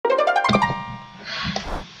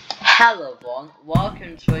Hello everyone,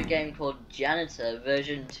 welcome to a game called Janitor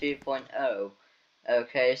version 2.0.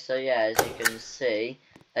 Okay, so yeah, as you can see,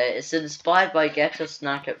 it's inspired by Get a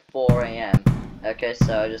Snack at 4 AM. Okay,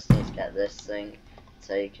 so I just need to get this thing,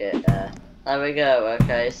 take it, there we go.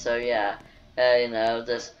 Okay, so yeah, you know,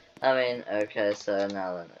 okay, so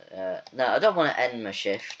now then, no, I don't want to end my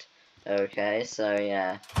shift. Okay, so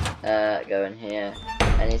yeah, go in here,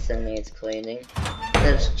 anything needs cleaning.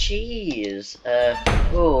 There's cheese.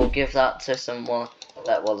 Oh, give that to someone.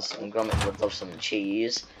 Well, some Gromit would love some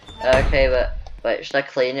cheese. Okay, but wait, should I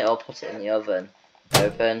clean it or put it in the oven?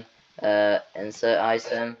 Open. Insert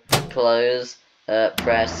item. Close.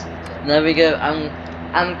 Press. And there we go.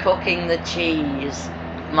 I'm cooking the cheese.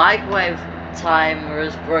 Microwave timer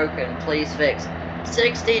is broken. Please fix.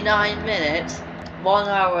 69 minutes. 1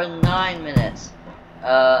 hour and 9 minutes.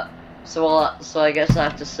 So I guess I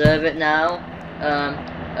have to serve it now.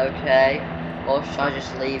 Okay. Or should I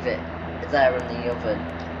just leave it there in the oven?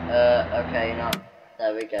 Okay, no.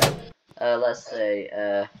 There we go. Let's see.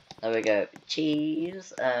 There we go.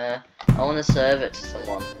 Cheese. I want to serve it to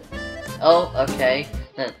someone. Oh, okay.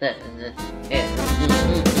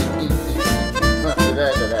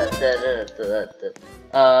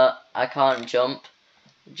 I can't jump.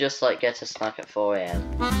 Just like get a snack at 4 AM.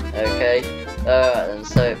 Okay. And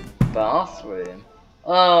so bathroom.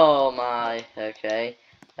 Oh my, okay.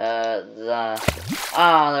 There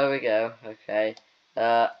we go, okay.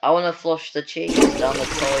 I wanna flush the cheese down the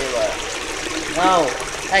toilet. No,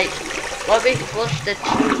 hey, let me flush the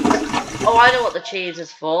cheese. Oh, I know what the cheese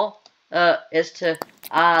is for. Is to,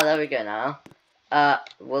 there we go now.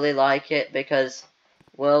 Will he like it? Because,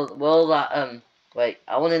 will that, wait,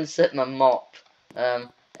 I wanna insert my mop.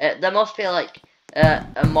 There must be like,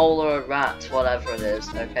 a mole or a rat, whatever it is,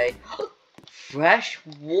 okay. Fresh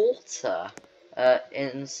water.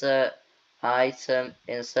 Insert item.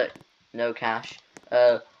 Insert no cash.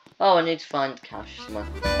 Oh, I need to find cash somewhere.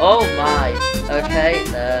 Oh my. Okay,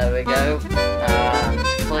 there we go. And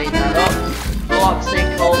clean that up.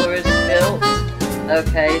 Bloxy cola is spilled.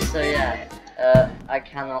 Okay, so yeah. I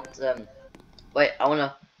cannot. Wait, I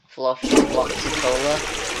wanna flush the Bloxy cola.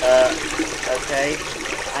 Okay.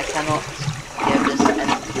 I cannot give this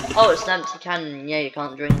empty. Oh, it's an empty can. Yeah, you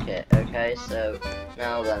can't drink it. Okay, so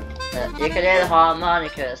now then, you can hear the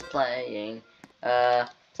harmonicas playing.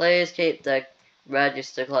 Please keep the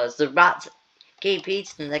register closed. The rats keep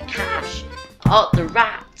eating the cash. Oh, the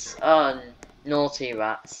rats. Oh, naughty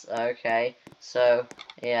rats. Okay, so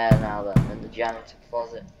yeah, now then, in the janitor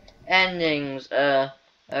closet. Endings.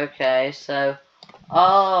 Okay, so.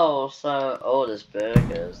 Oh, there's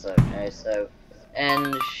burgers. Okay, so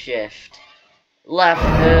end shift. Left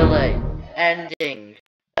early. Ending.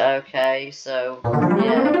 Okay, so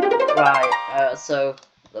yeah, right. So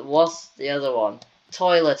what's the other one?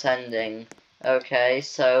 Toilet ending. Okay,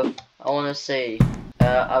 so I want to see.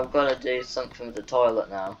 I've got to do something with the toilet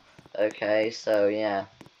now. Okay, so yeah.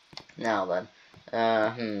 Now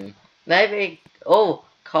then, maybe. Oh,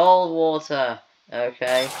 cold water.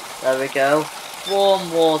 Okay, there we go.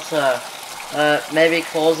 Warm water. Maybe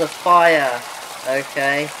cause a fire.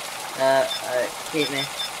 Okay.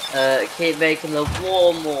 Keep making the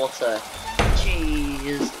warm water.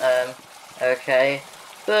 Cheese. Okay.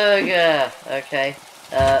 Burger. Okay.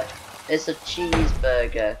 It's a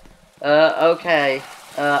cheeseburger. Okay.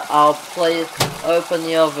 I'll please open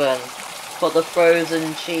the oven. Put the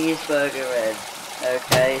frozen cheeseburger in.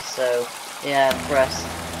 Okay, so yeah, press.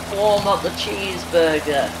 Warm up the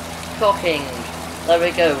cheeseburger. Cooking. There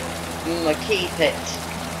we go. Keep it.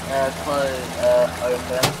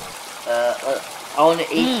 Open. I want to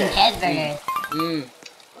eat it. Cheeseburger.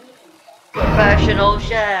 Professional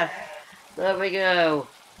chef. There we go.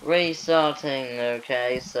 Restarting.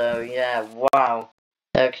 Okay, so yeah, wow.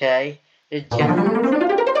 Okay. There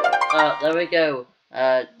we go.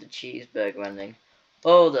 The cheeseburger ending.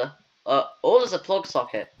 There's a plug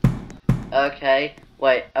socket. Okay.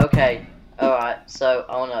 Wait. Okay. All right. So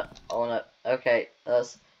I wanna. Okay.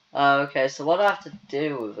 Okay. So what do I have to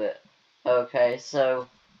do with it? Okay. So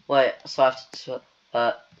wait. So I have to.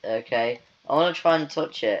 Okay. I want to try and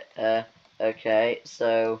touch it. Okay.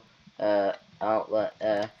 So outlet.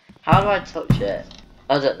 How do I touch it?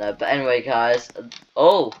 I don't know. But anyway, guys.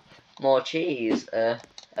 Oh, more cheese.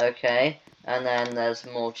 Okay. And then there's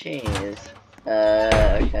more cheese.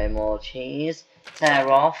 Okay, more cheese. Tear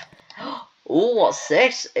off. Oh, what's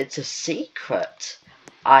this? It's a secret.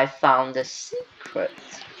 I found a secret.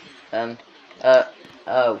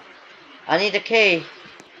 Oh. I need a key.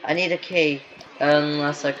 I need a key.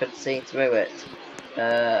 Unless I could see through it.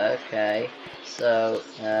 Okay. So,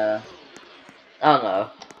 I don't know.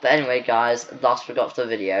 But anyway, guys, that's what we got for the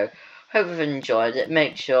video. Hope you've enjoyed it.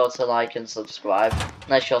 Make sure to like and subscribe,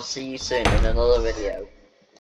 and I shall see you soon in another video.